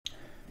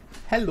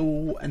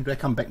Hello and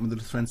welcome back, my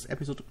little friends,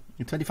 episode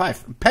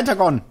 25.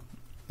 Pentagon!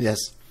 Yes,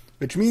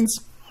 which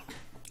means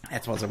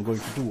that's what I'm going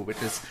to do, which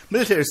is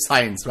military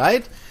science,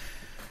 right?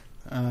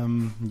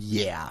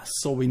 Yeah,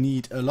 so we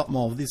need a lot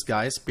more of these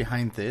guys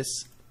behind this.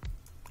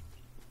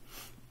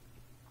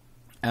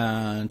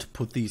 And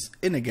put these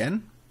in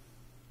again.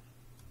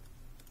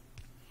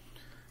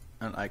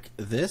 And like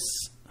this.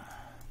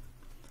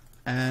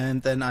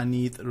 And then I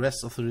need the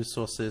rest of the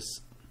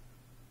resources.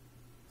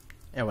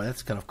 Yeah, well,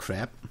 that's kind of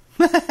crap.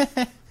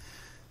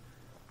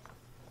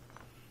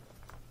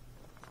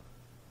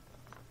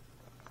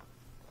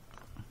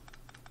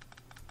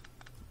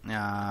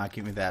 Ah,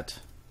 give me that.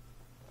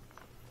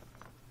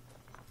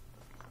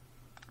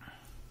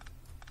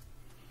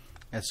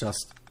 Let's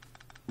just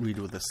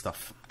redo this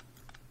stuff.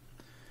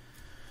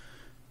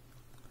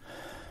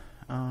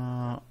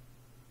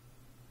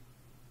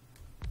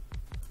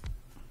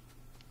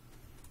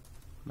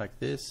 Like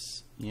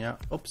this. Yeah.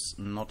 Oops,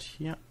 not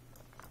here.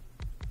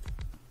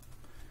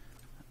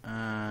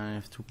 I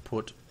have to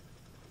put...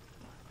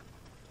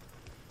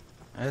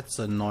 That's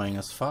annoying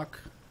as fuck.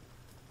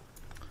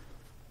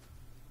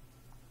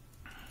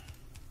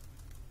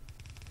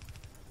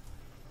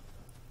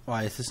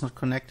 Why is this not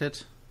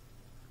connected?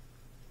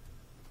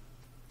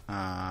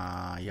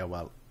 Yeah,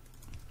 well,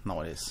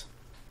 now it is.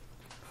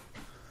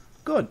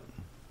 Good.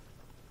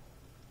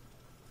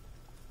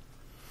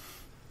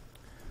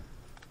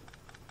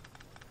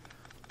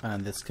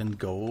 And this can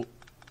go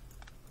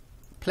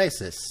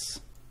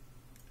places.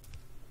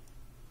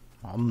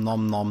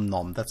 Nom nom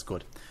nom, that's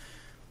good.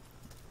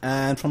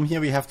 And from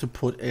here we have to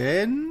put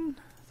in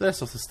the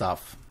rest of the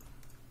stuff.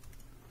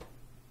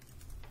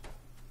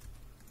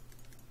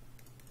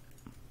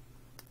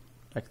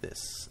 Like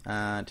this.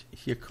 And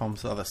here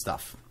comes the other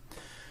stuff,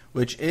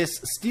 which is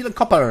steel and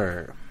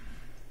copper.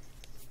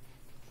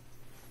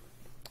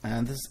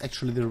 And this is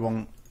actually the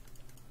wrong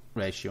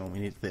ratio. We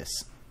need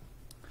this.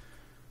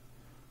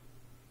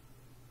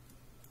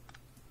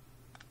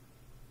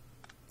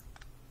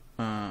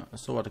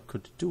 So what I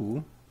could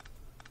do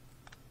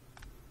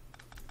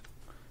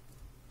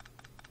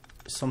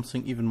is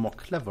something even more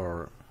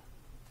clever.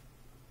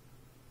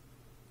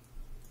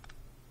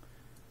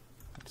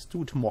 Let's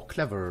do it more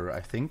clever, I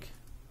think.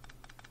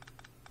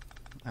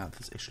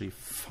 This is actually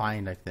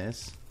fine like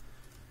this.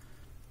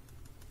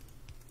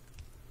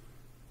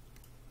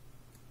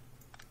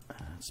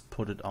 Let's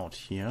put it out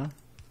here.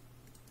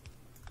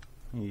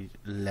 Need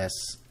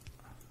less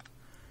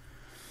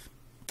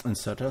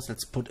inserters.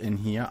 Let's put in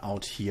here,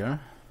 out here.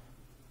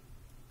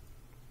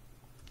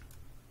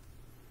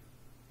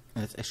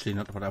 That's actually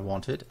not what I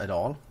wanted at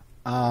all.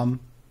 And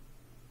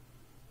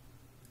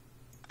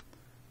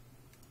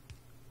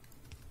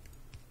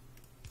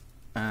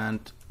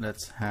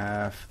let's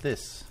have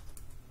this.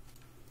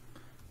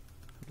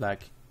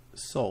 Like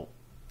so.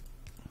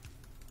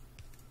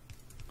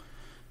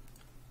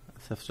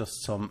 Let's have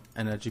just some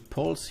energy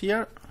poles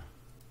here.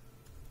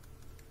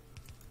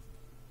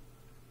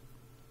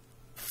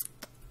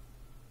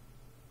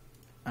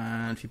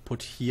 And we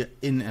put here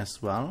in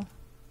as well.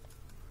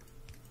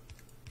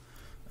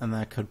 And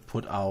I could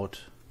put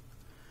out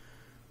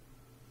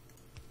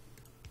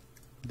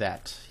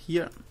that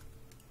here,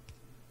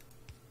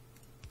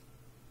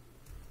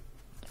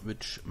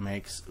 which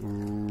makes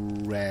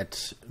red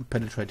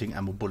penetrating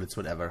ammo bullets,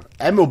 whatever.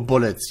 Ammo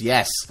bullets,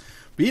 yes.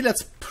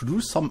 Let's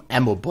produce some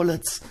ammo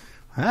bullets.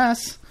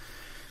 Yes.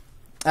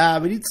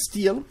 We need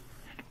steel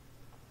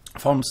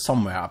from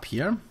somewhere up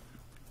here.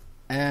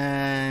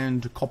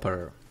 And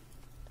copper.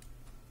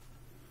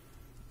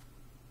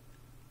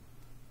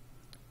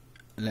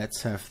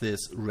 Let's have this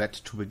red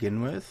to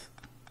begin with.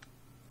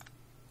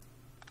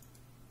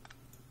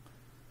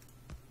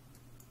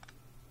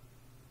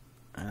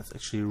 And let's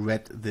actually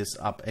red this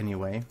up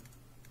anyway.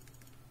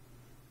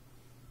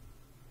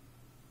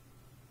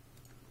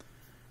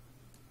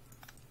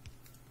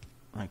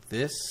 Like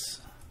this.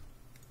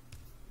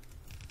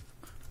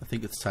 I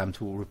think it's time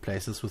to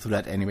replace this with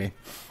red anyway.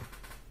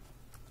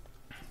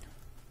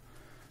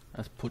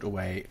 Let's put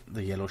away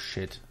the yellow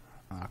shit.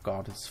 Oh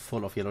god, it's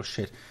full of yellow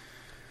shit.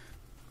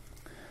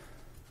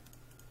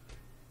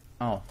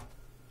 Oh,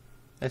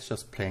 that's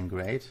just plain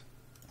great.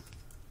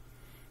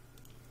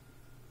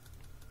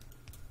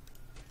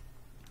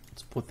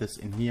 Let's put this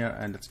in here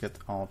and let's get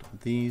out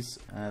these.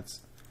 Let's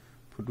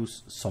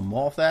produce some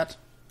more of that.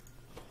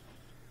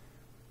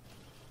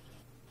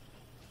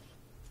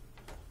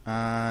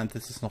 And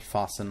this is not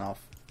fast enough.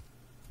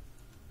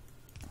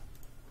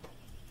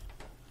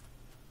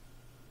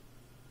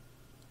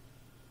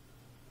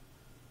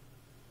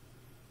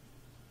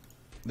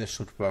 This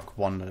should work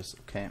wonders,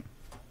 okay.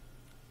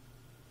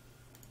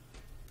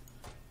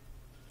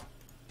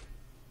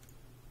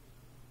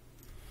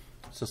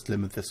 Just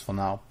limit this for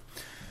now.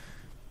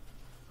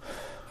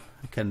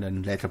 I can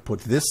then later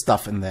put this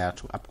stuff in there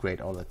to upgrade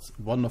all that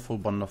wonderful,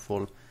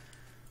 wonderful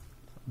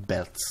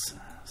belts.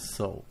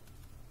 So,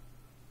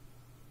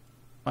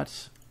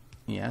 what?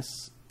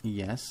 Yes,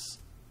 yes,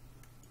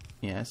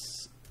 yes,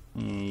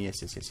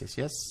 yes, yes, yes, yes,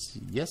 yes,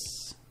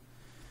 yes.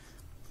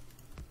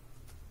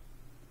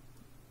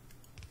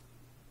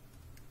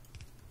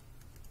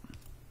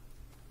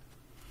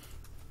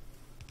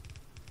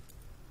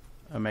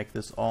 can make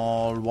this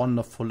all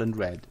wonderful and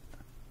red.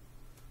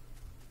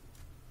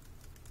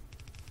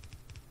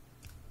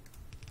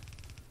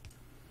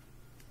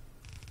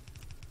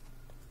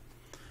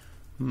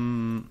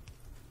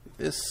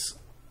 This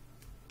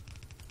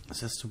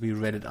has to be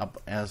redded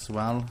up as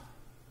well.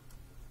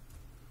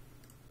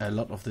 A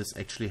lot of this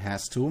actually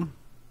has to.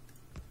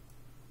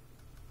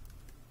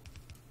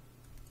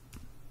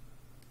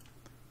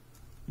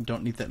 We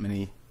don't need that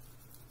many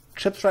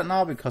chips right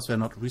now because we're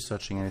not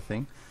researching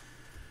anything.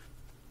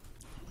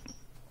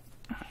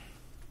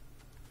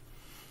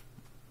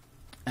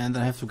 And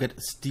then I have to get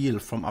steel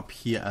from up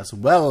here as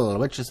well,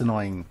 which is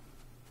annoying.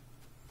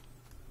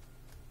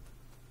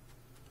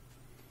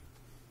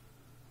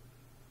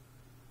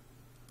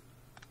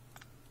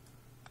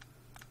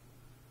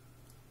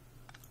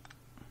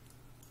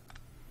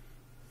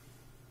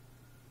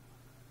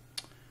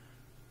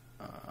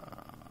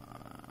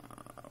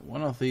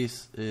 One of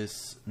these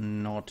is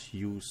not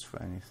used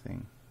for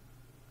anything.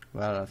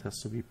 Well, it has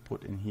to be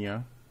put in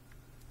here.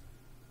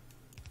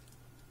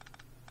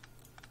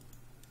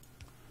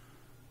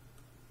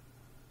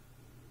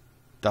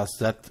 Does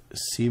that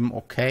seem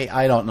okay?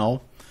 I don't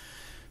know.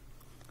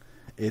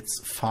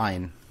 It's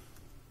fine.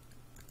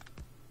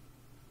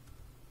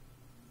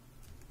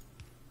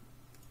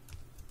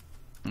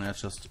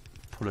 Let's just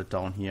pull it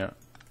down here.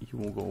 You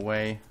will go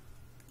away.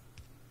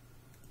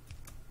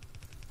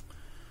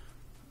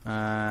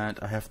 And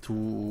I have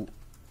to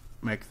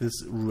make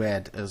this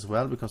red as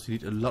well because you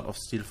need a lot of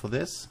steel for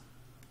this.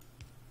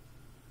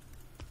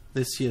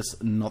 This here is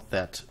not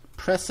that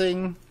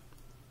pressing.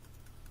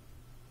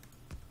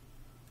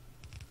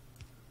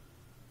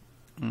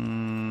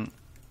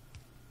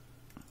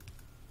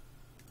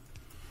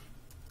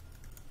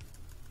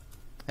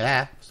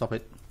 Stop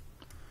it.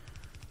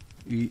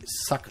 We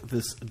suck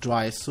this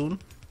dry soon.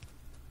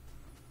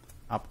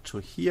 Up to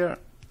here.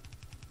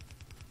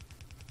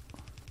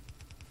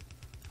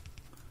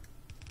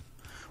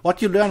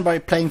 What you learn by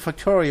playing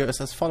Factorio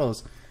is as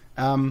follows.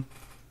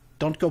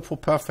 Don't go for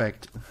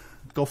perfect.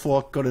 Go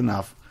for good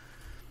enough.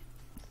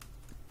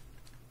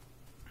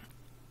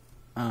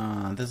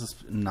 This is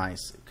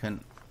nice. You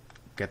can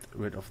get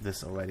rid of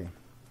this already.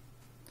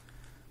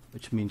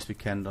 Which means we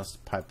can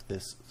just pipe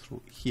this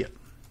through here.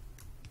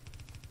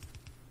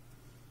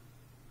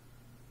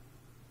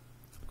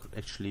 Could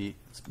actually,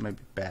 it's maybe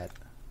bad.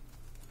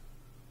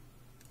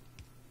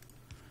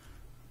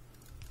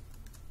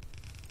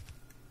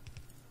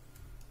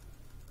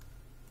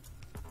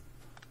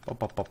 Pop,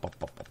 pop, pop, pop,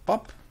 pop, pop,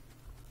 pop.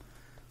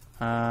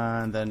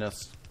 And then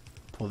just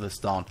pull this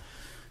down.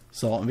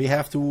 So we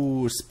have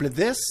to split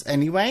this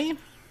anyway.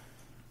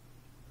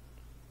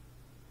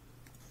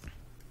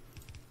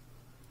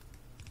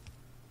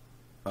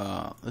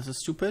 This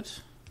is stupid.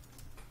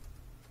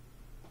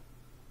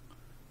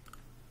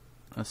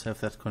 Let's have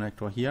that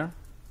connector here.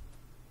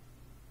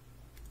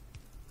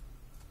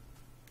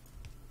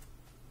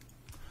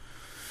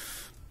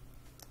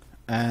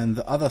 And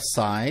the other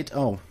side,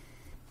 oh,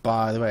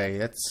 by the way,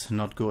 that's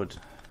not good.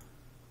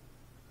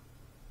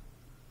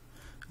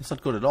 It's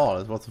not good at all.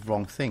 It was the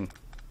wrong thing.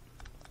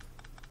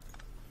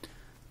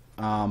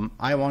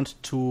 I want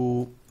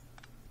to...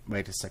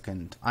 Wait a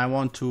second. I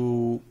want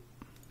to...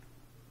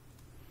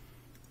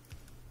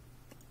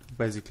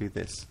 Basically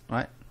this,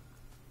 right?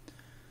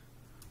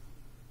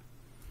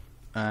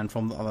 And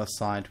from the other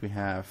side we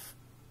have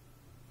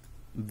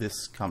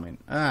this coming.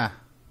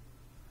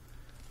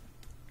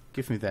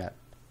 Give me that.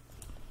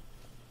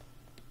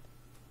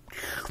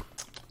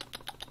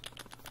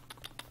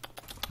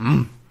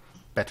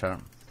 Better.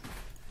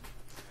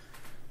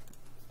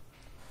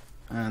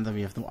 And then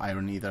we have no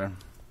iron either.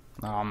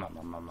 Let's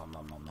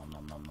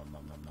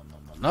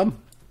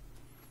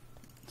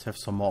have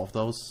some more of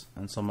those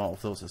and some more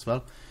of those as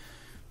well.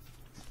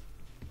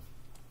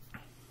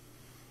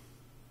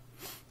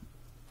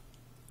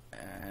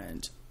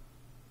 And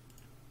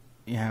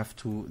you have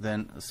to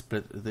then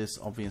split this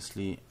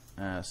obviously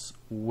as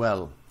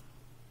well.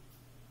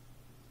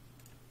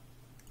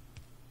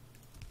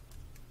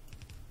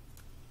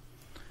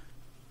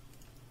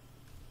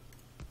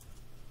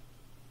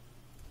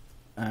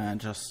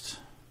 And just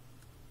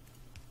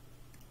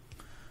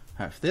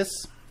have this.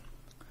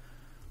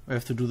 We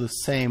have to do the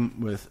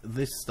same with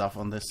this stuff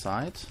on this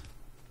side.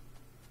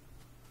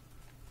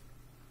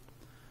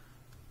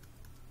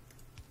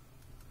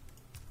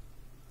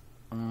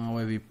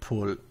 Where we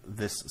pull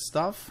this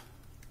stuff.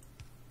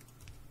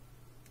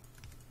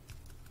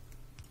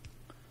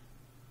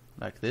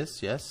 Like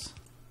this, yes.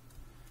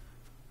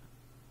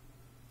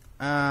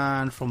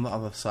 And from the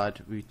other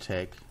side we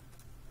take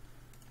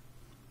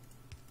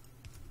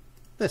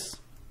this.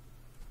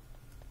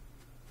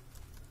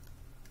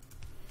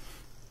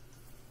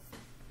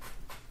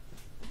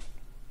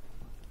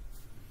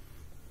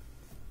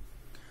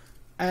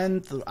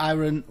 And the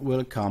iron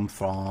will come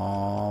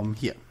from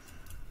here.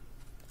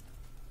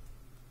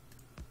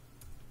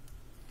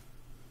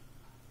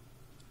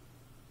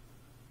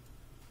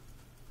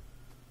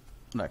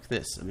 Like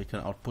this, and we can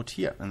output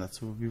here, and that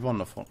will be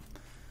wonderful.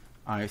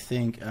 I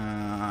think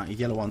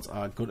yellow ones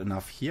are good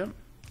enough here.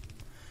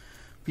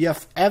 We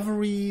have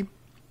every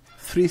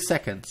 3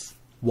 seconds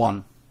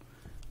one.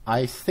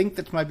 I think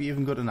that might be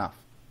even good enough,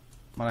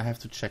 but I have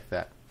to check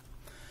that.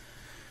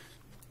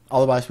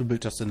 Otherwise we'll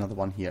build just another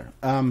one here.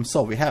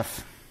 So we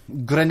have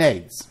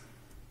grenades.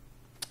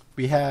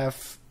 We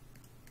have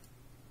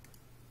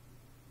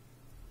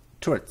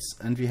turrets,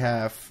 and we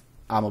have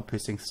armor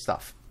piercing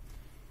stuff.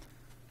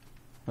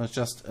 Let's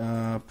just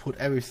put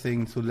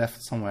everything to the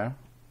left somewhere.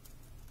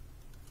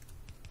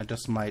 I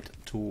just might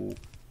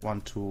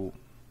want to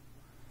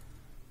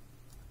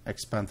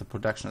expand the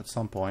production at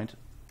some point.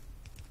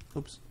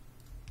 Oops.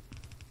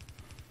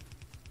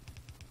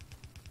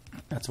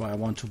 That's why I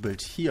want to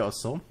build here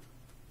also.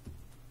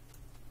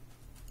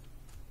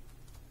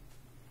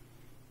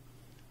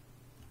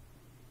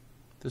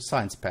 The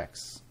science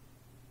packs.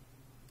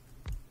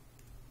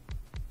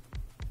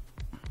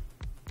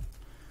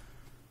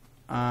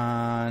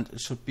 And it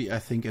should be, I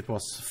think it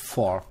was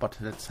 4, but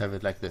let's have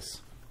it like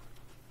this.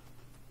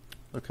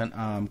 We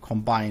can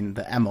combine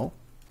the ammo.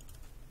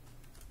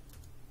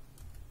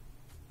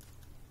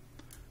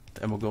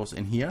 The ammo goes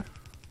in here.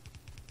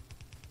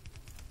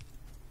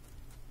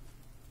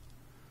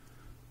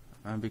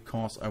 And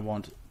because I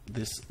want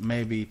this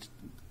maybe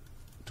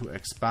to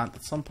expand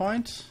at some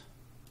point.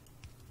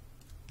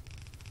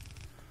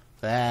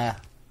 There,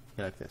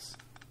 like this.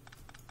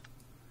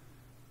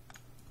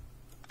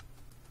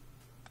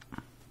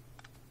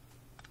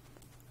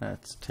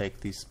 Let's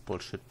take this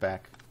bullshit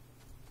back.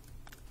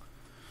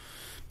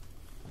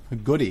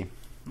 Goody.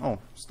 Oh,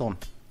 stone.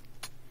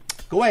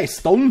 Go away,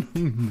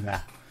 stone!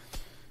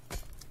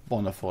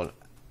 Wonderful.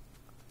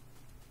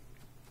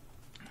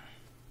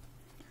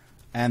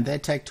 And they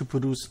take to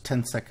produce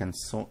 10 seconds,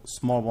 so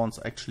small ones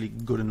are actually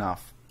good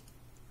enough.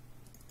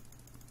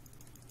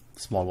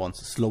 Small ones,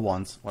 slow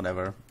ones,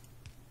 whatever.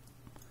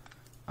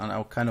 And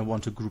I kind of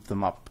want to group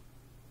them up.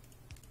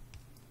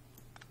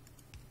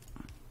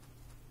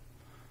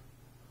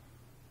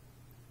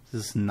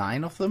 This is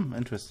 9 of them?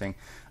 Interesting.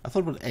 I thought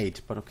it was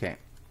 8, but okay.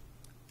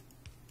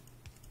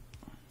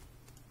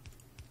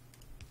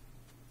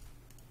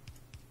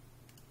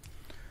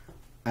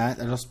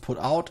 And I just put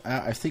out,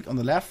 I think on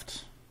the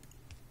left.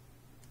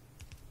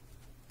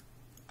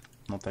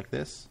 Not like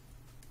this.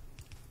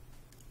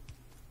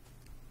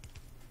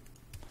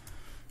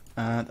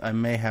 And I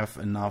may have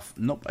enough.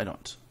 Nope, I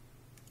don't.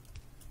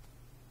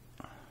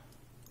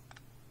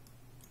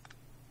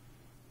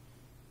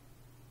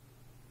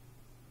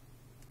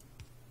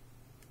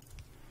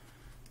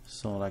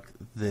 So like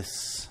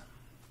this.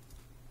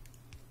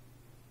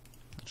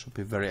 It should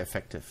be very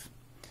effective.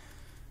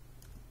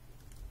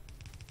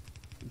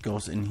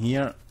 Goes in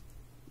here,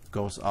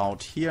 goes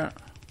out here,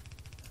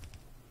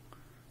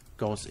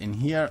 goes in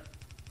here.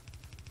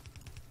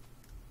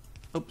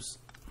 Oops.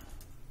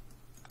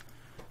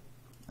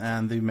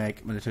 And we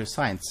make military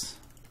science.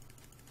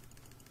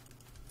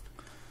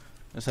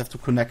 Just have to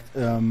connect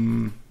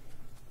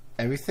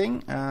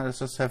everything. Let's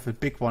just have a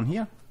big one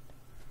here.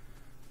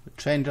 The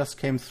train just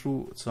came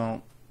through,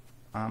 so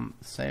I'm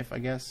safe, I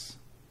guess.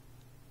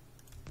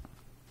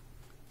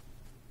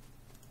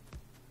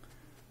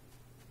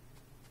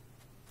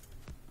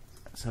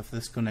 Let's have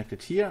this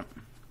connected here.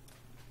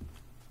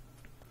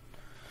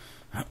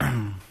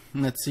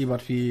 Let's see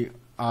what we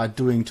are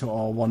doing to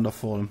our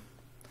wonderful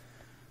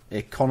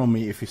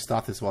economy if we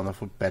start this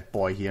wonderful bad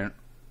boy here.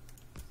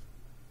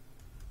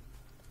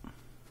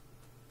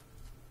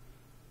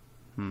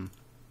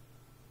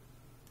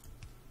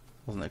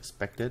 Wasn't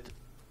expected.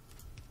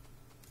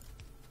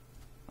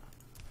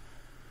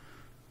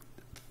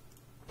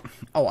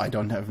 Oh, I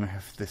don't even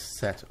have this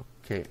set.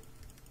 Okay.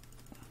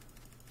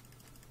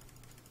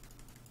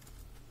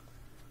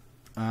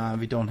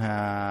 We don't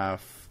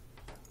have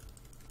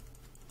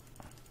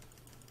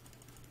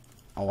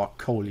our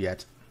coal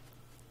yet.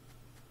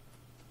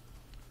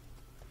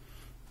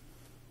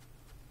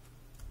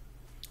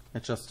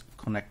 Let's just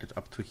connect it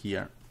up to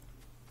here.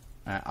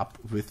 Up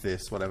with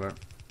this, whatever.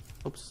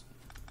 Oops.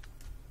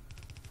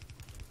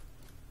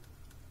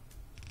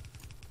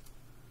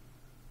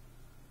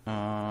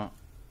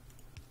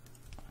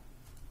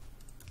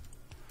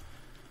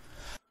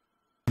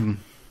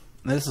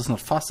 This is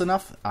not fast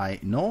enough, I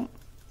know.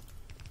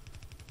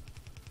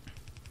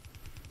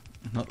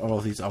 Not all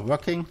of these are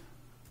working.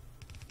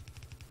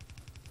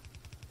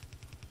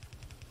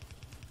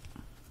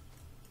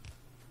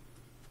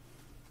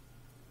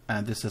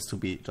 And this has to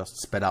be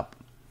just sped up.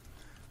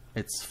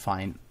 It's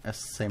fine, as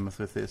same as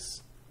with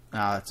this.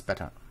 It's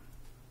better.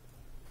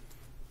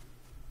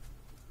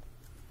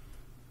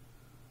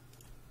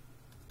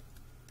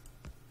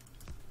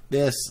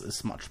 This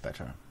is much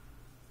better.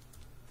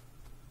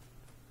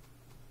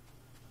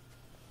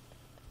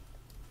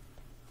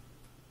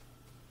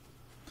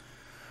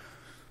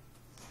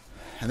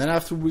 And then I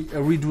have to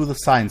redo the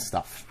science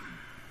stuff.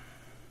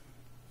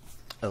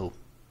 Oh.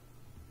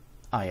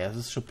 Yeah,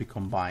 this should be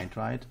combined,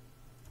 right?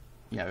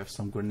 Yeah, we have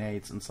some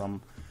grenades and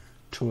some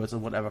turrets or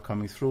whatever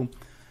coming through.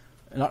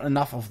 Not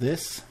enough of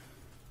this.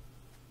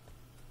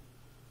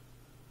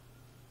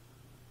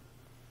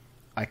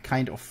 I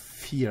kind of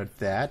feared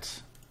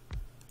that.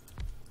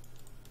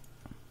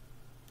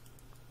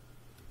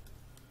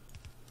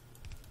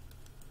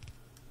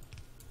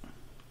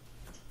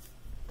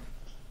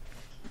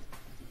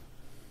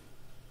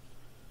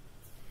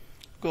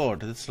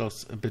 Good, this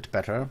looks a bit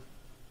better.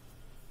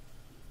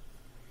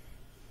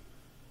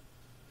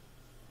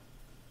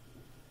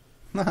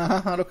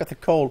 Look at the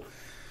coal.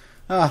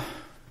 Ah,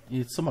 you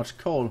need so much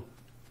coal.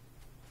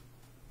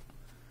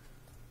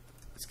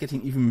 It's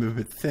getting even a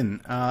bit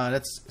thin.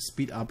 Let's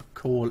speed up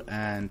coal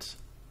and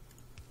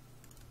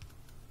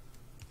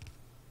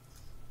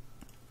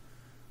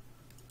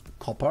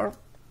copper.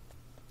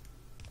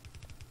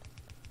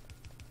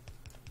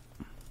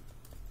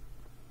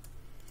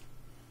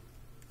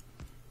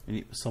 We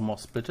need some more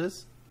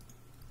splitters.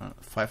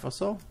 5 or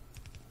so.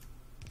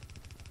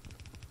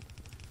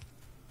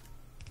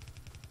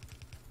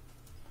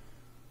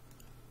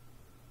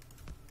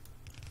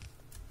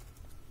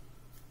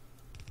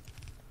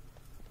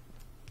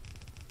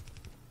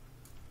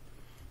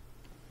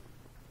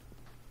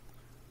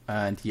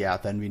 And yeah,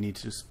 then we need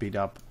to speed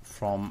up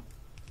from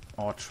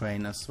our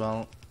train as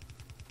well.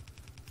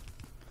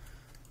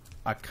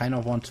 I kind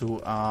of want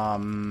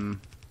to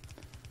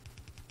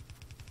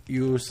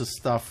use the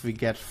stuff we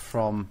get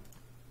from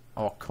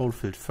our coal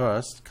field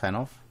first, kind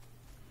of.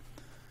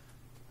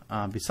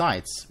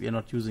 Besides, we are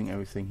not using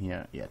everything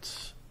here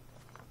yet.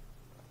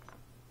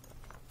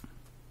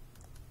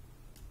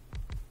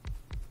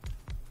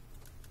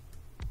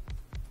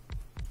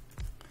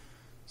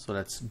 So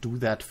let's do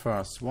that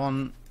first.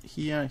 One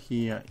here,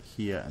 here,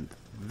 here, and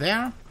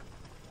there.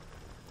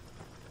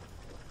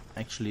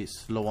 Actually,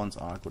 slow ones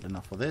are good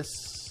enough for this.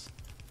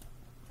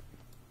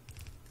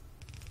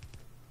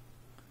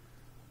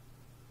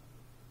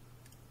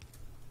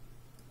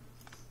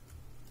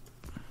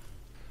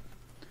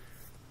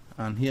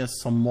 And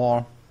here's some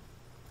more.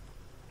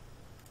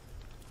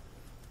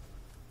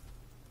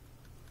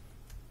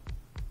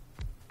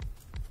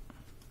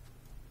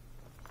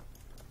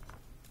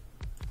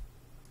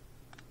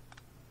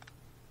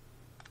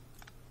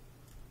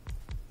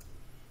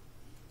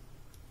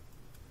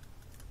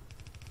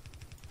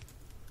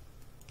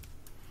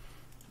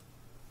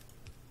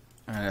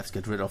 And let's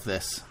get rid of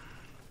this.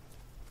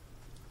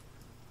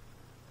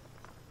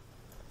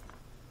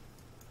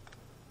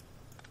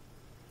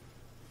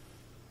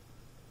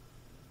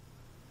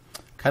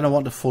 Kind of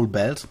want a full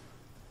belt,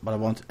 but I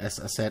want, as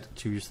I said,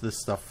 to use this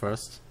stuff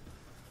first.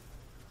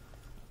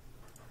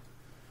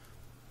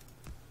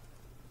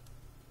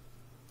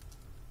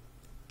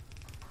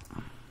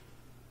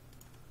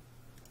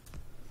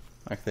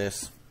 Like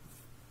this.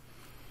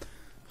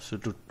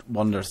 Should do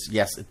wonders.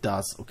 Yes, it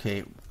does.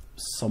 Okay,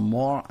 some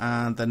more,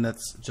 and then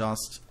let's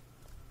just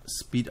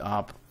speed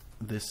up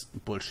this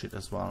bullshit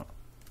as well.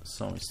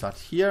 So we start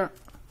here.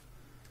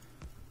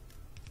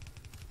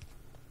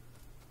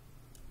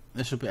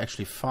 This should be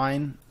actually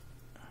fine.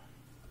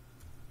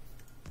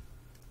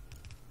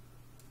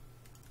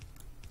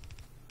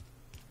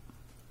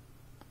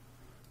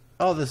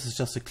 Oh, this is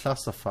just a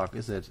clusterfuck,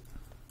 is it?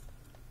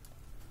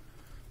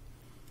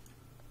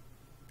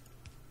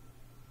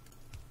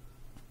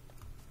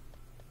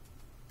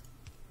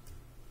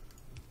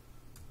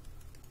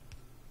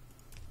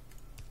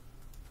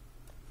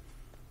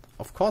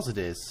 Of course it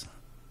is.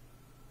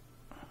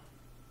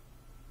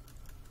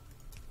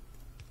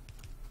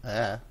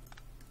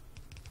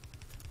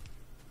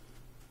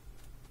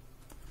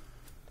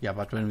 Yeah,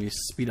 but when we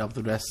speed up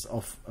the rest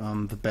of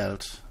the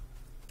belt,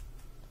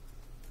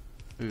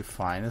 we'll be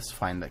fine. It's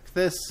fine like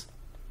this.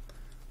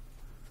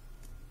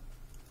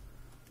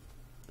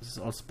 This is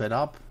all sped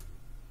up.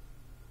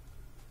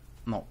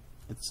 No,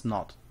 it's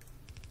not.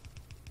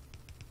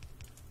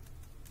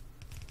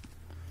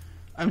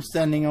 I'm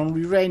standing on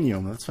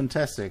uranium. That's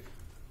fantastic.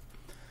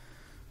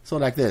 So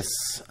like this.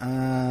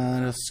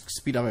 Let's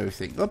speed up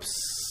everything.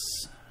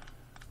 Oops.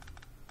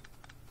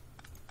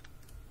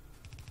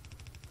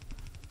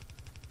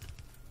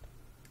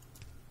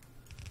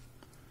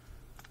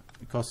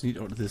 Because we need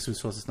all these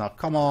resources now.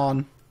 Come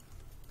on.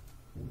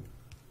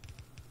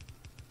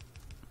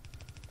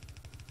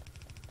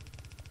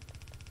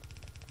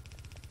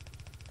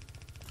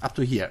 Up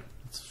to here.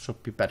 It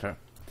should be better.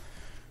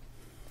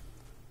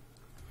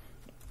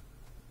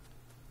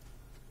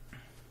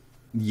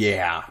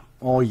 Yeah.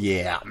 Oh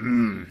yeah.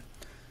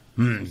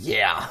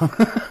 Yeah.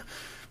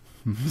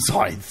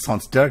 Sorry, it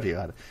sounds dirty.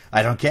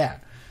 I don't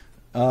care.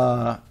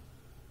 Not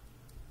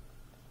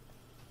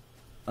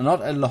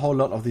a whole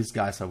lot of these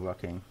guys are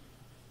working.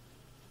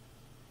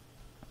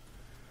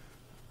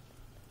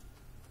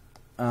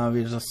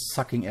 We're just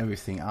sucking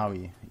everything, are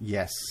we?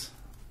 Yes.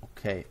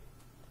 Okay.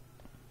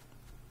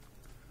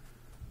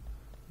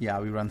 Yeah,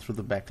 we run through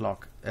the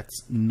backlog.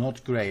 That's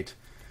not great.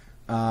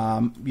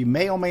 We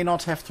may or may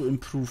not have to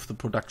improve the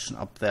production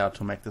up there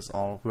to make this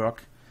all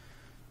work.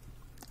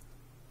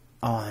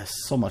 Oh,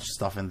 there's so much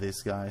stuff in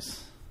these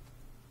guys.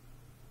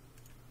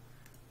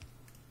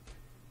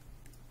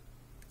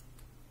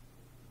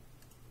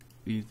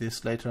 We need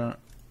this later.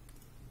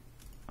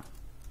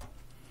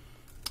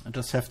 I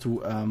just have to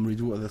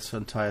redo this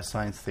entire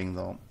science thing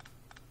though.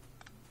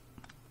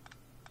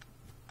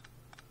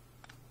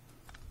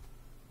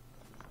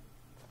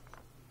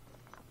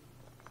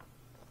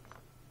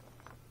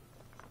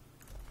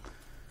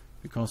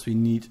 Because we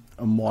need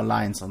more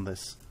lines on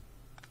this.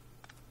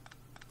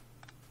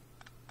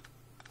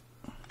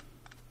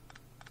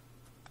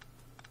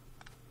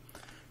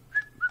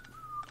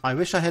 I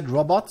wish I had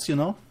robots, you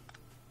know.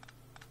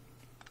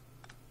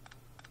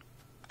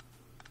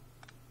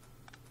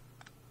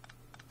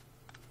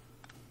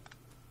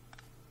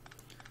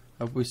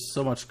 That would be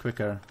so much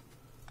quicker.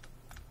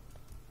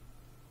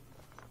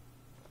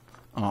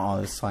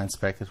 Oh, the science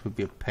packet would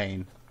be a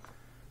pain.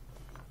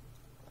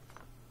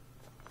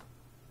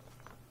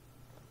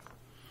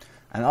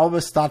 And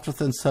always start with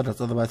the inserters,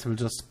 otherwise we'll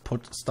just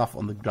put stuff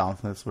on the ground,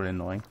 and that's very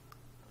annoying.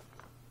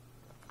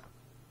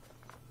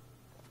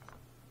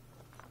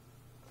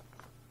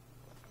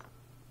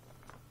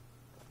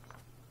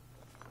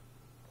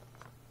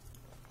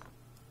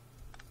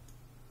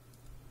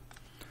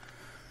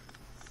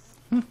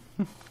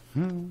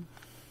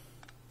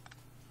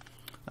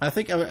 I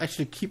think I will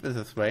actually keep it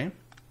this way.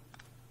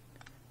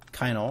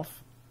 Kind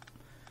of.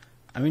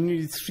 I mean, we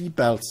need 3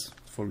 belts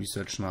for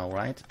research now,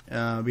 right?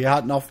 We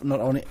had not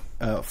only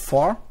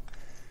 4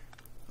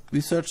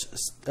 research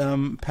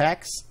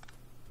packs,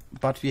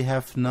 but we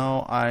have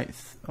now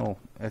oh,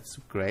 that's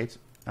great.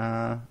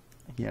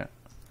 Here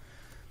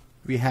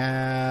we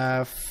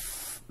have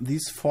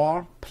these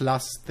 4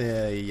 plus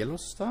the yellow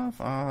stuff.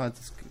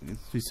 It's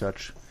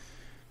research,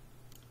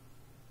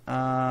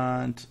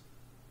 and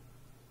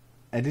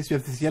at least we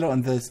have this yellow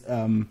and this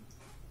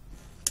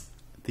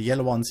the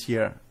yellow ones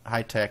here,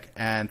 high tech,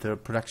 and the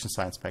production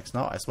science packs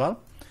now as well.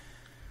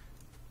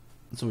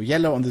 So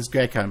yellow and this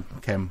gray came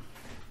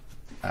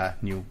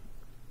new.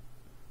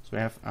 So we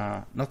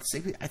have not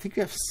 6, I think we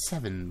have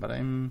 7, but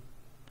I'm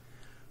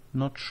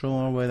not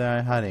sure where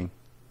they're hiding.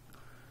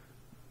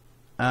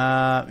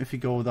 If we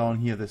go down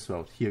here this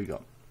road, here we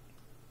go.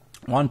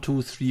 1,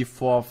 2, 3,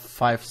 4,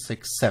 5,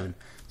 6, 7.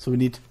 So we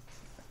need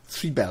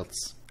 3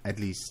 belts at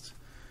least.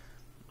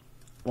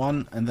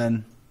 1, and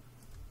then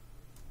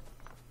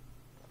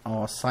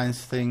our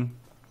science thing,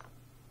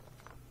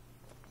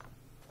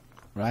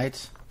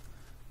 right?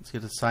 Let's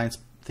get the science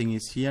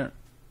thingies here,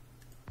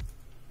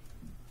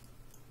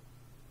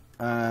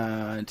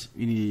 and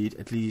we need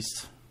at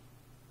least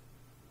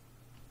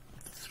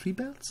 3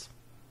 belts.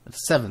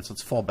 It's 7, so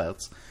it's 4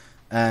 belts,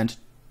 and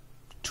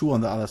 2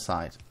 on the other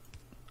side.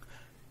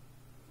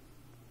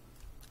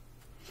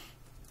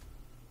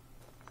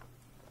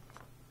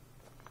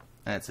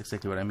 That's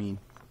exactly what I mean.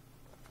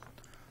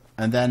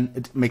 And then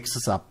it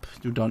mixes up.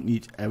 You don't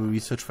need every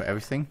research for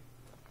everything.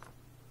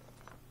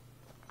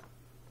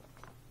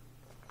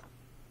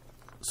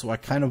 So I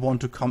kind of want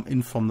to come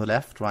in from the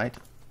left, right?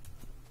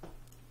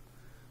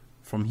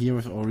 From here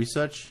with our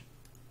research.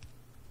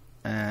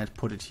 And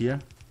put it here.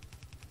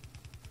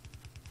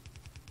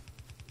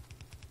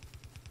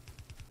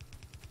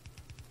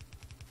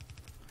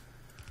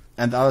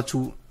 And the other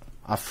 2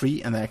 are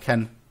free, and I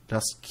can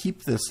just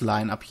keep this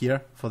line up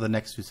here for the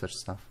next research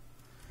stuff.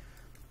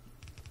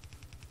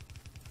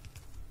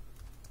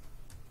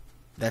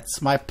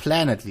 That's my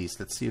plan, at least.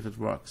 Let's see if it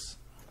works.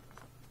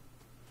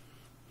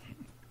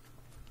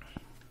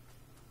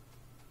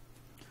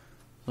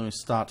 So we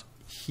start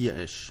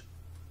here-ish.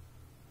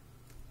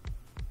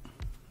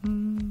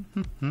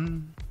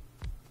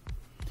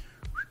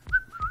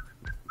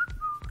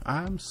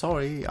 I'm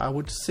sorry, I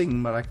would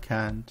sing, but I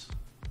can't.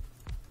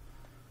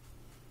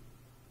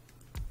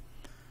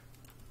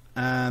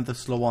 And the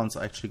slow ones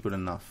are actually good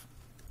enough.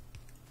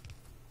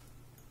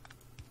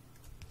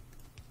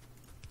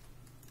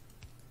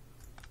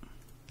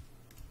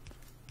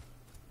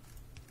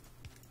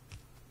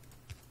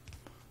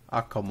 Ah,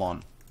 come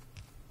on.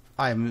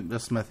 I'm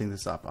just messing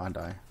this up, aren't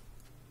I?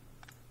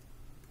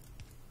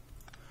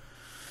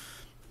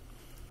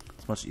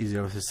 It's much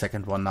easier with the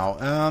second one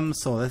now.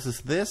 So this is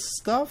this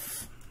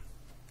stuff.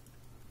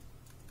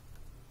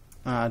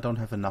 I don't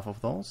have enough of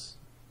those.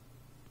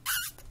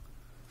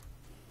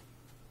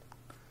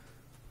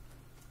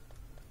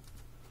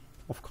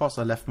 Of course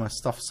I left my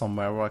stuff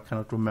somewhere where I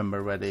cannot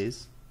remember where it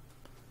is.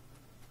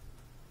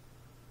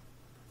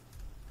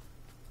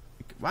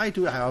 Why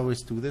do I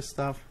always do this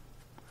stuff?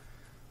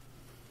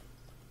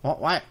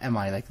 Why am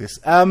I like this?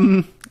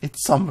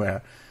 It's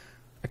somewhere.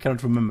 I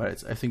cannot remember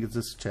it. I think it's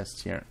this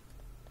chest here.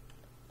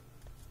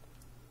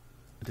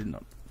 I did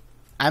not.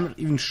 I'm not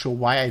even sure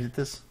why I did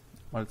this,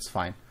 but it's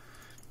fine.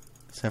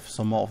 Let's have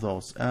some more of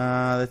those.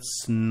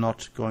 That's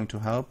not going to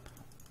help.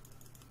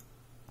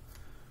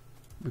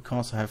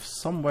 Because I have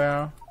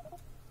somewhere...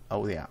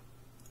 Oh, yeah.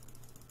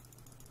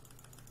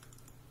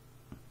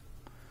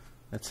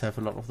 Let's have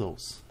a lot of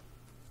those.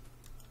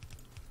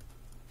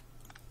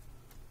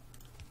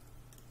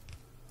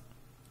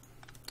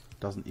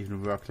 Doesn't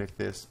even work like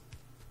this.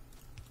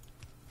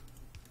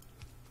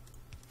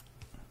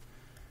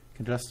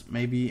 Can just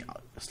maybe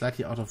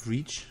slightly out of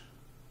reach.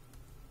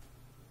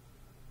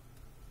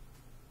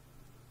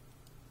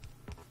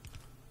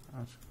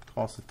 Of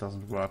course it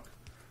doesn't work.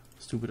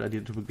 Stupid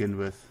idea to begin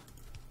with.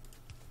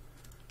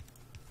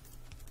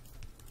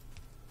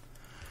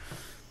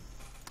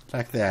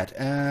 Like that.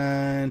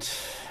 And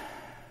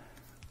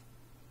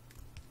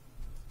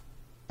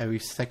every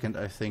second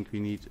I think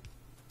we need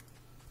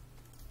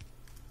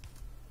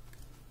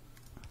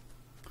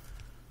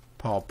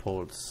power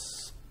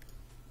poles.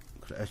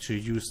 Could actually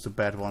use the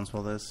bad ones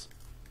for this.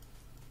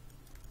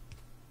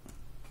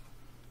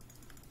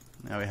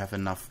 Now we have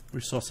enough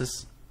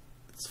resources.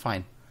 It's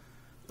fine.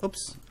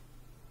 Oops.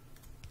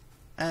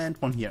 And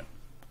one here.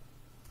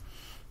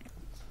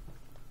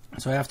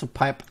 So I have to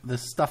pipe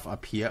this stuff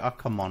up here. Oh,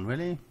 come on,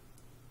 really?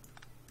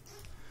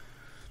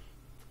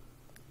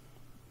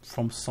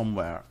 From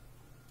somewhere.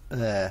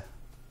 I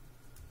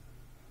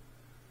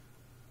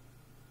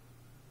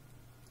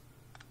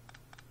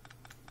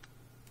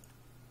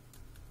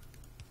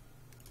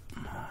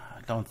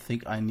don't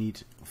think I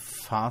need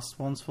fast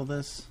ones for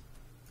this.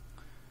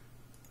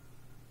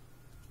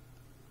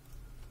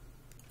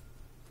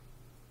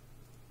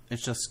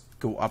 Let's just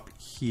go up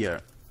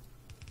here.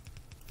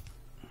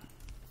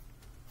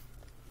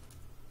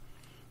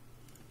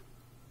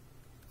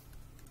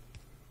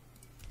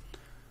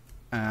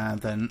 And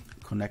then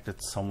connect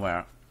it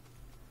somewhere.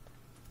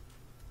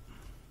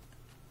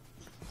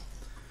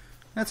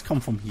 Let's come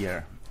from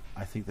here.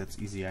 I think that's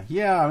easier.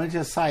 Yeah,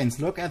 military science.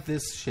 Look at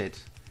this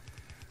shit.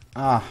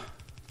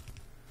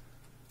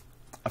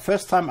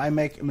 First time I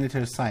make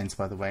military science,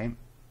 by the way.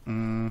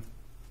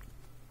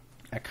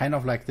 I kind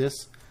of like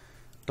this.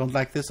 Don't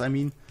like this, I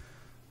mean.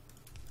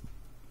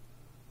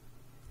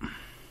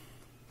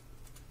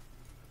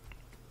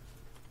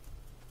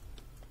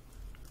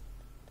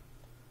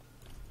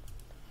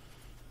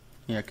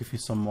 Yeah, give me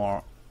some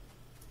more.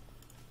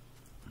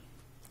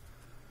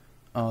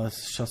 Oh, this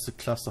is just a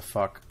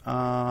clusterfuck.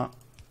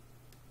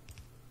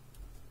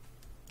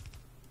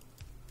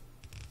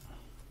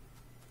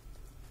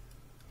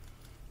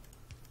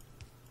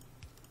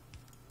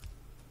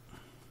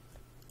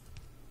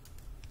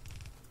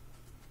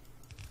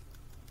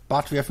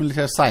 But we have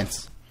military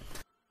science.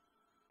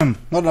 Not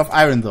enough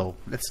iron though.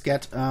 Let's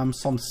get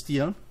some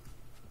steel.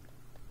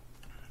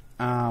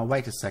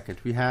 Wait a second.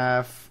 We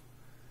have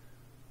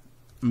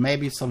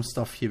maybe some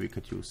stuff here we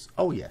could use.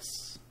 Oh yes.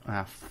 I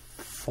have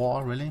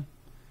 4 really.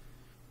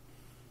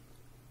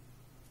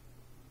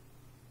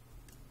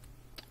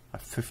 I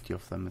have 50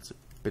 of them. It's a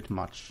bit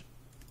much.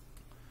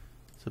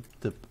 So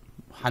the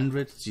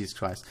 100. Jesus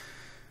Christ.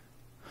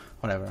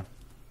 Whatever.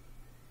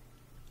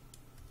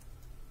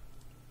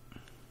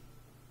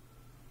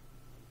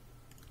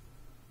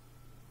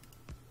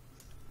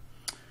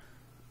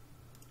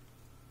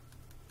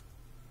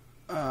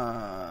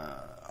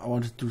 I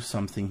want to do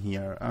something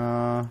here.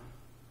 Let's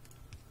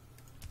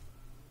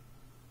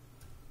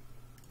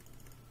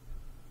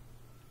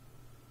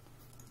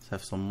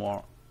have some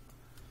more.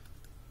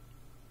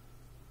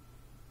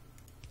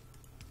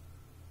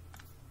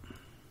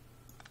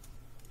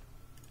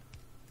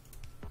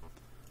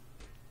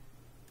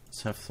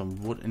 Let's have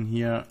some wood in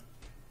here.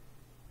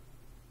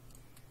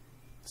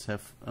 Let's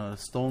have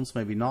stones,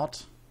 maybe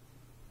not.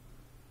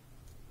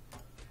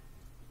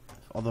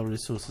 Other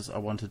resources I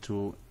wanted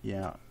to,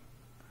 yeah.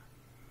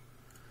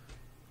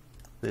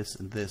 This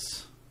and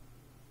this.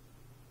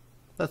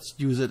 Let's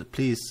use it,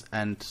 please,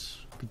 and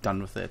be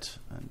done with it.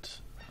 And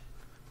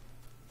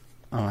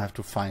I'll have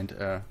to find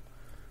a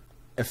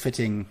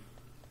fitting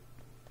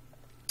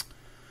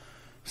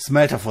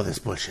smelter for this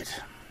bullshit.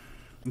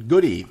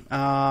 Goody.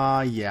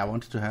 Yeah, I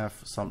wanted to have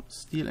some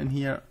steel in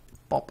here.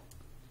 Pop.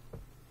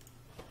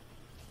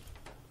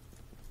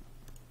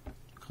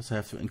 Because I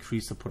have to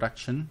increase the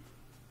production.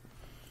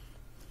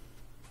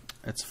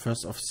 Let's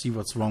first off see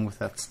what's wrong with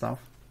that stuff.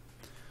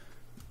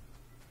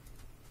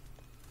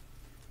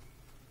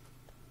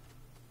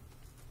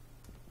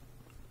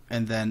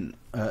 And then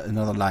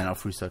another line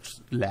of research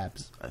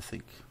labs, I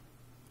think.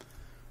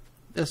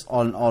 This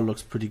all in all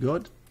looks pretty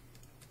good.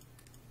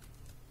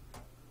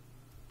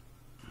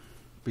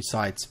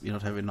 Besides, we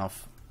don't have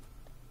enough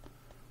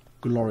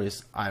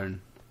glorious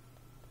iron.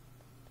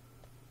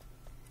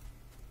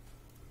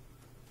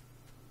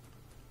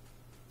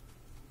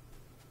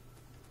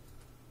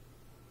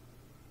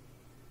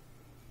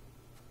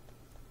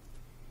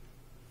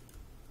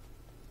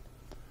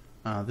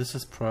 This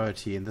is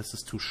priority and this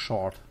is too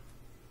short.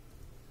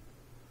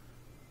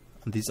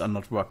 And these are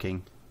not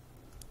working.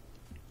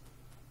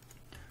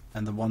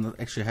 And the one that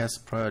actually has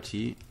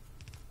priority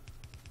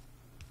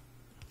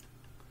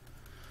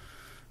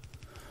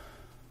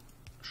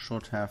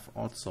should have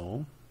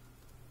also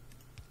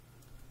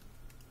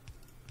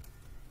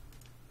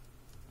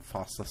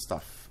faster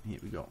stuff. Here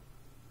we go.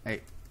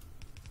 Hey.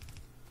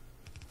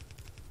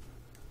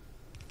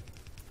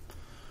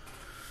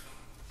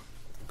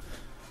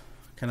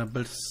 Can I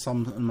build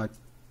some in my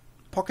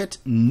pocket?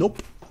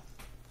 Nope.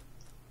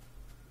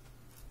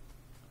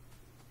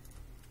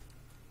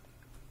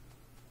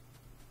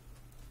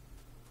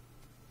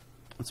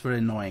 It's very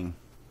annoying.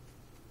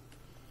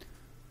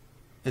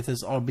 It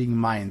is all being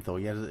mined though.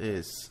 Yes, it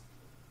is.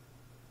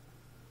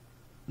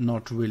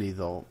 Not really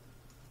though.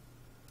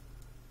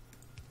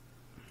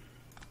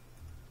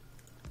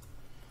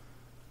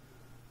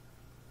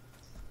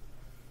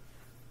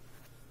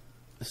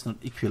 It's not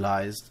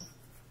equalized.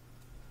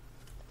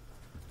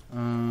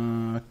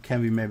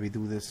 Can we maybe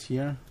do this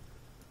here?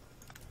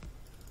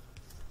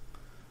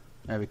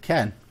 Yeah, we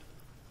can.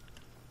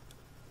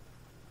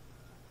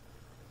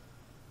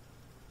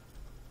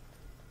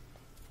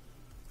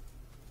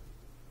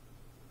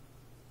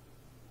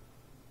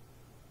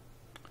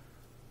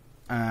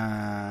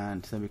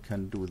 And then we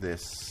can do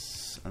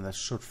this, and that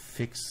should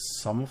fix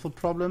some of the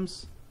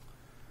problems.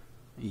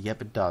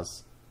 Yep, it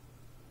does.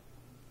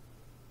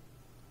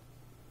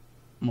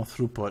 More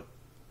throughput.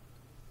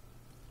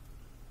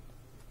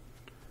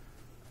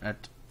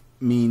 That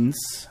means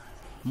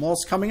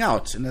more's coming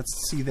out, and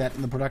let's see that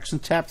in the production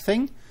tab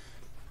thing.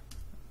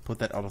 Put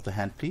that out of the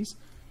hand, please.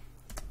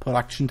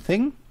 Production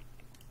thing.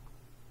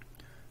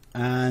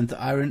 And the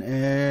iron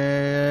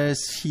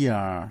is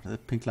here. The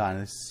pink line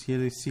is here.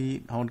 You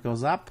see how it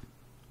goes up.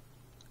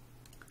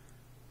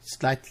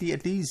 Slightly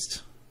at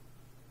least.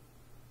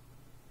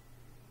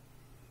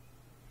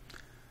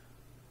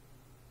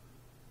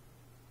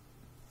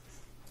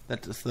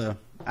 That is the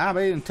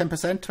maybe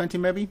 10%, 20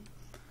 maybe.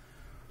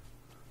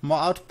 More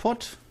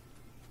output.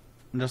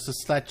 And just a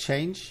slight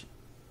change.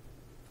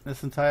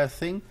 This entire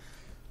thing.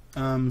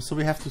 So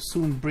we have to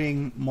soon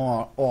bring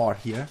more ore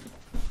here.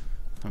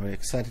 I'm very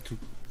excited to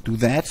do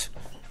that,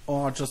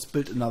 or just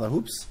build another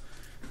hoops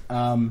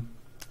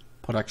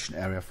production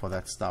area for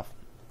that stuff.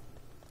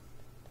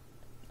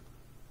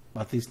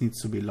 But this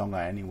needs to be longer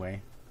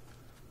anyway.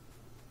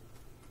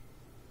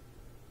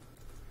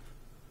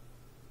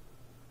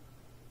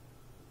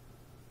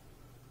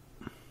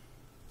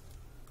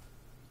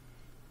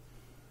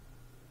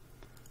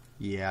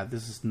 Yeah,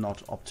 this is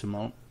not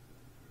optimal.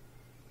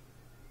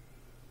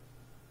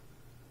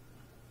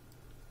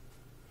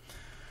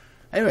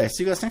 Anyway,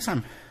 see you guys next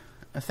time.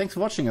 Thanks for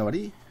watching,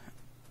 everybody.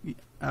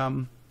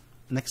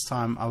 Next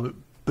time I will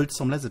build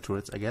some laser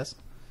turrets, I guess.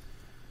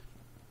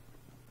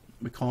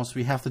 Because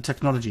we have the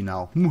technology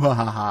now.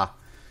 Gnihahaha.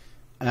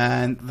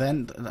 And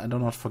then, I do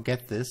not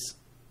forget this.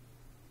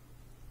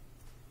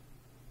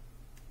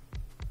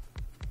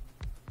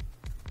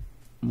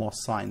 More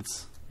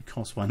science.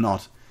 Because why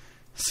not?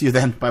 See you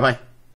then. Bye bye.